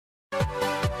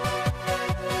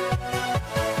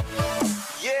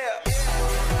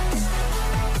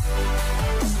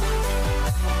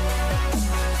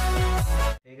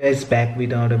Guys, back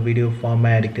with another video from my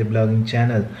addictive blogging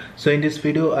channel. So in this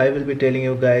video I will be telling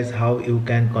you guys how you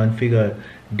can configure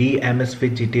the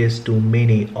Amazfit GTS 2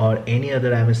 mini or any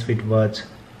other Amazfit watch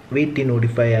with the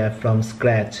Notify app from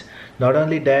scratch. Not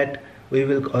only that, we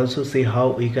will also see how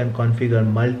we can configure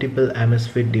multiple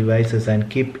Amazfit devices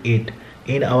and keep it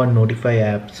in our Notify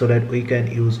app so that we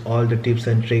can use all the tips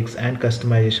and tricks and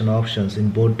customization options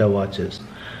in both the watches.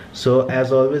 So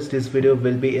as always, this video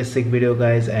will be a sick video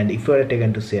guys, and if you are tech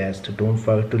enthusiast, don't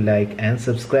forget to like and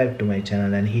subscribe to my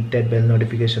channel and hit that bell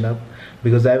notification up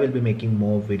because I will be making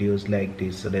more videos like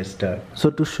this. So let's start. So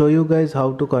to show you guys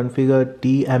how to configure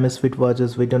the Amazfit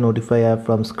watches with the Notify app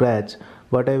from scratch,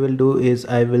 what I will do is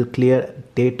I will clear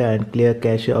data and clear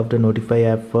cache of the Notify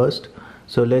app first.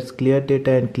 So let's clear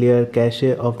data and clear cache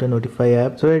of the Notify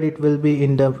app so that it will be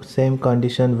in the same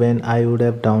condition when I would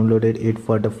have downloaded it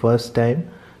for the first time.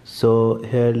 So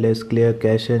here let's clear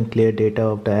cache and clear data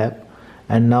of the app,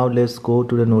 and now let's go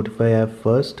to the Notify app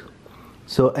first.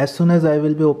 So as soon as I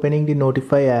will be opening the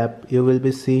Notify app, you will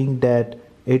be seeing that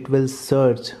it will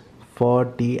search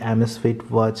for the Amazfit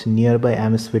watch, nearby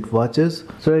Amazfit watches,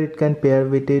 so that it can pair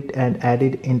with it and add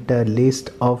it in the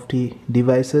list of the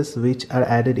devices which are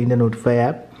added in the Notify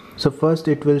app. So first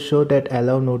it will show that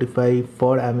allow Notify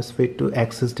for Amazfit to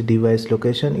access the device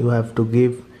location. You have to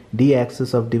give the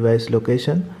access of device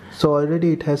location. So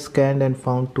already it has scanned and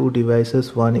found two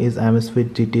devices. One is Amazfit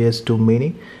GTS 2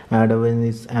 mini, another one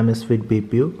is Amazfit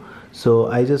BPU. So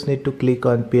I just need to click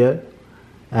on pair,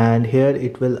 and here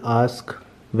it will ask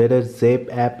whether Zape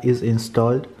app is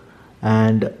installed,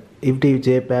 and if the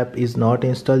Zape app is not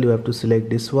installed, you have to select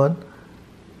this one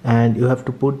and you have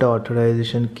to put the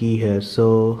authorization key here.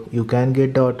 So you can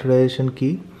get the authorization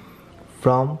key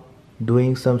from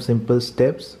doing some simple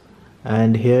steps,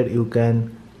 and here you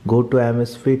can go to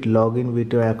Amazfit, log in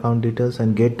with your account details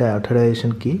and get the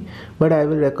authorization key. But I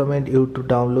will recommend you to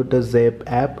download the Zape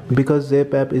app because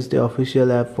Zape app is the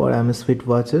official app for Amazfit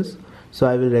watches. So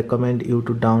I will recommend you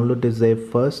to download the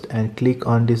Zape first and click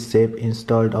on this Zape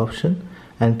installed option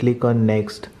and click on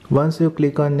next. Once you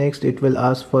click on next, it will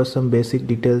ask for some basic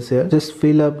details here. Just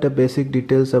fill up the basic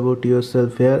details about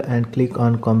yourself here and click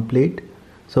on complete.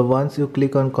 So once you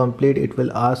click on complete, it will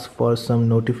ask for some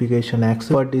notification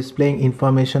access for displaying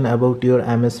information about your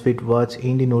Amazfit watch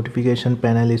in the notification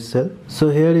panel itself. So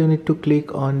here you need to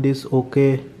click on this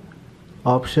OK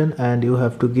option and you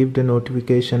have to give the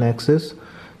notification access.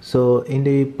 So in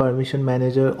the permission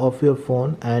manager of your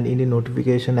phone and in the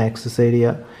notification access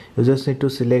area, you just need to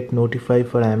select notify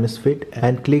for Amazfit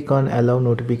and click on allow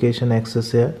notification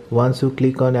access here. Once you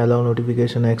click on allow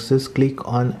notification access, click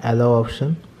on allow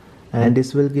option, and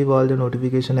this will give all the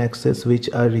notification access which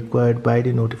are required by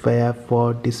the Notify app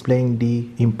for displaying the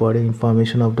important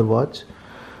information of the watch.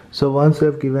 So once you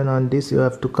have given on this, you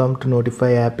have to come to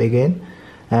Notify app again,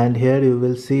 and here you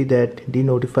will see that the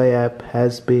Notify app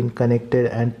has been connected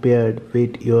and paired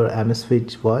with your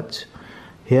Amazfit watch.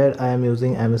 Here I am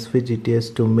using Amazfit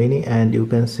GTS 2 mini and you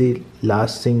can see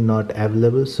last sync not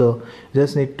available. So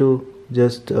just need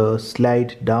to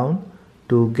slide down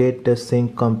to get the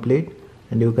sync complete,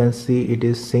 and you can see it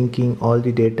is syncing all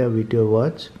the data with your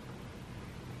watch.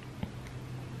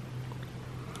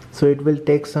 So it will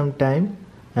take some time,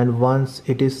 and once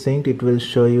it is synced, it will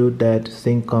show you that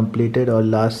sync completed or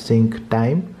last sync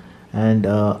time, and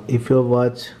if your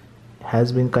watch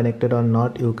has been connected or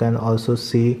not, you can also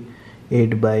see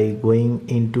it by going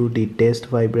into the test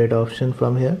vibrate option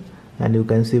from here, and you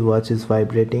can see watch is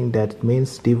vibrating. That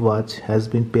means the watch has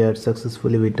been paired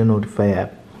successfully with the Notify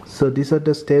app. So these are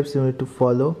the steps you need to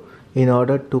follow in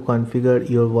order to configure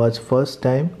your watch first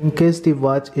time. In case the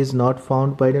watch is not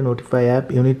found by the Notify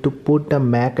app, you need to put the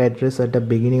MAC address at the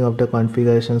beginning of the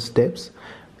configuration steps,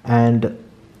 and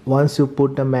once you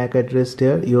put the MAC address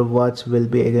there, your watch will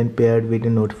be again paired with the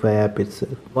Notify app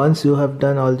itself. Once you have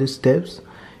done all these steps,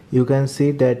 you can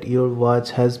see that your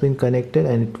watch has been connected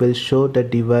and it will show the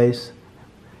device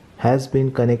has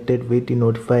been connected with the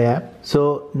Notify app.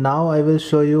 So now I will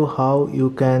show you how you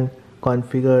can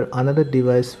configure another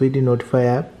device with the Notify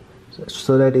app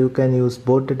so that you can use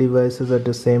both the devices at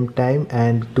the same time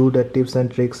and do the tips and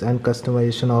tricks and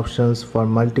customization options for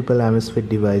multiple Amazfit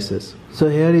devices. So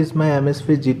here is my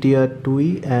Amazfit GTR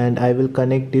 2E, and I will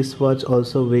connect this watch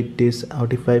also with this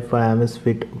Notify for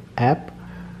Amazfit app.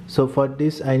 So for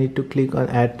this I need to click on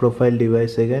add profile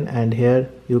device again, and here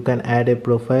you can add a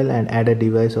profile and add a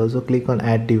device also. Click on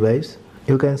add device.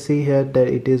 You can see here that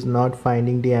it is not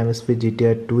finding the Amazfit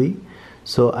GTR 2E,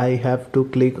 so I have to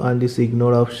click on this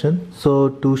ignore option. So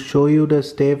to show you the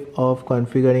step of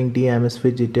configuring the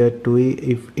Amazfit GTR 2E,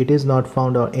 if it is not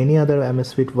found, or any other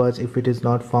Amazfit watch if it is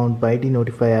not found by the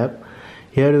Notify app,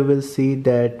 Here you will see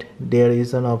that there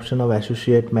is an option of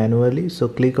associate manually, so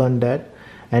click on that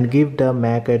and give the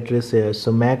MAC address here.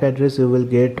 So MAC address you will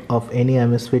get of any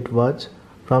Amazfit watch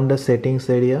from the settings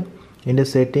area. In the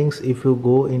settings, if you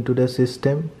go into the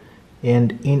system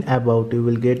and in about, you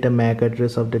will get the MAC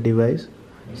address of the device.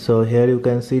 So here you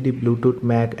can see the Bluetooth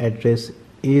MAC address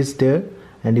is there,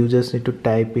 and you just need to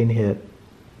type in here.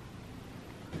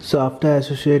 So after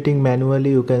associating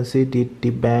manually, you can see the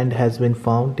band has been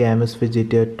found, the Amazfit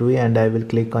GTR 2E, and I will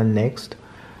click on next,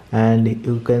 and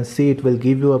you can see it will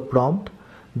give you a prompt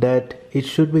that it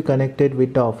should be connected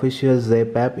with the official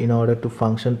Zepp app in order to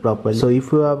function properly. So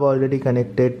if you have already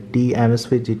connected the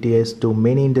Amazfit GTS to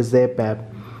Mini in the Zepp app,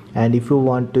 and if you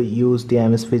want to use the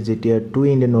Amazfit GTR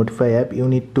 2E in the Notify app, you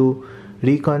need to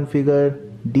reconfigure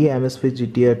the Amazfit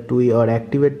GTR 2E or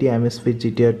activate the Amazfit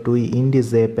GTR 2E in the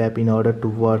Zepp app in order to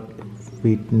work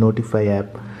with Notify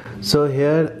app. So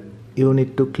here you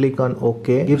need to click on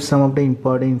OK, give some of the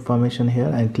important information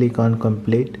here and click on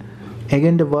complete.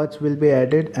 Again the watch will be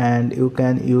added, and you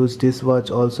can use this watch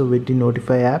also with the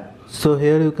Notify app. So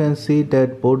here you can see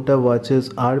that both the watches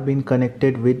are being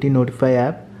connected with the Notify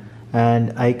app,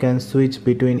 and I can switch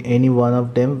between any one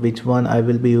of them, which one I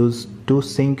will be used to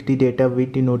sync the data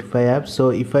with the Notify app. So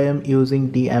if I am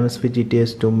using the Amazfit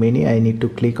GTS 2 Mini, I need to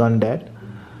click on that,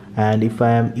 and if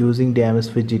I am using the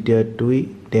Amazfit GTR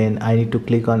 2E, then I need to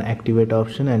click on activate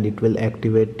option, and it will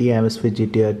activate the Amazfit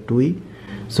GTR 2E,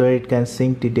 so it can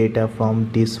sync the data from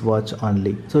this watch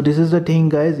only. So this is the thing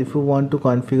guys, if you want to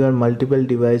configure multiple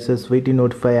devices with the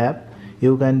Notify app,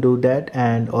 you can do that.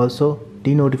 And also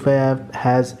the Notify app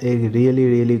has a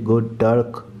really good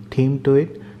dark theme to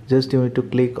it. Just you need to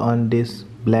click on this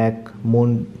black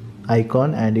moon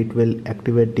icon and it will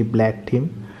activate the black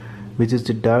theme, which is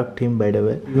the dark theme by the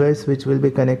way. Device which will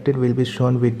be connected will be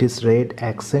shown with this red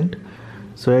accent,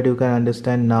 so that you can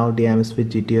understand now the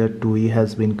Amazfit GTR 2E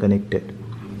has been connected.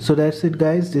 So that's it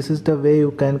guys, this is the way you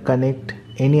can connect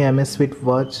any Amazfit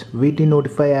watch with the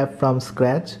Notify app from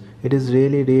scratch. It is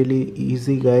really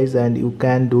easy guys, and you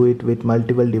can do it with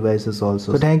multiple devices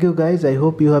also. So thank you guys, I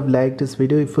hope you have liked this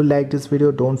video. If you like this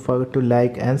video, don't forget to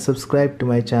like and subscribe to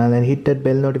my channel and hit that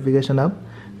bell notification up,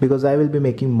 because I will be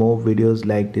making more videos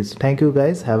like this. Thank you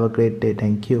guys, have a great day.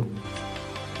 Thank you.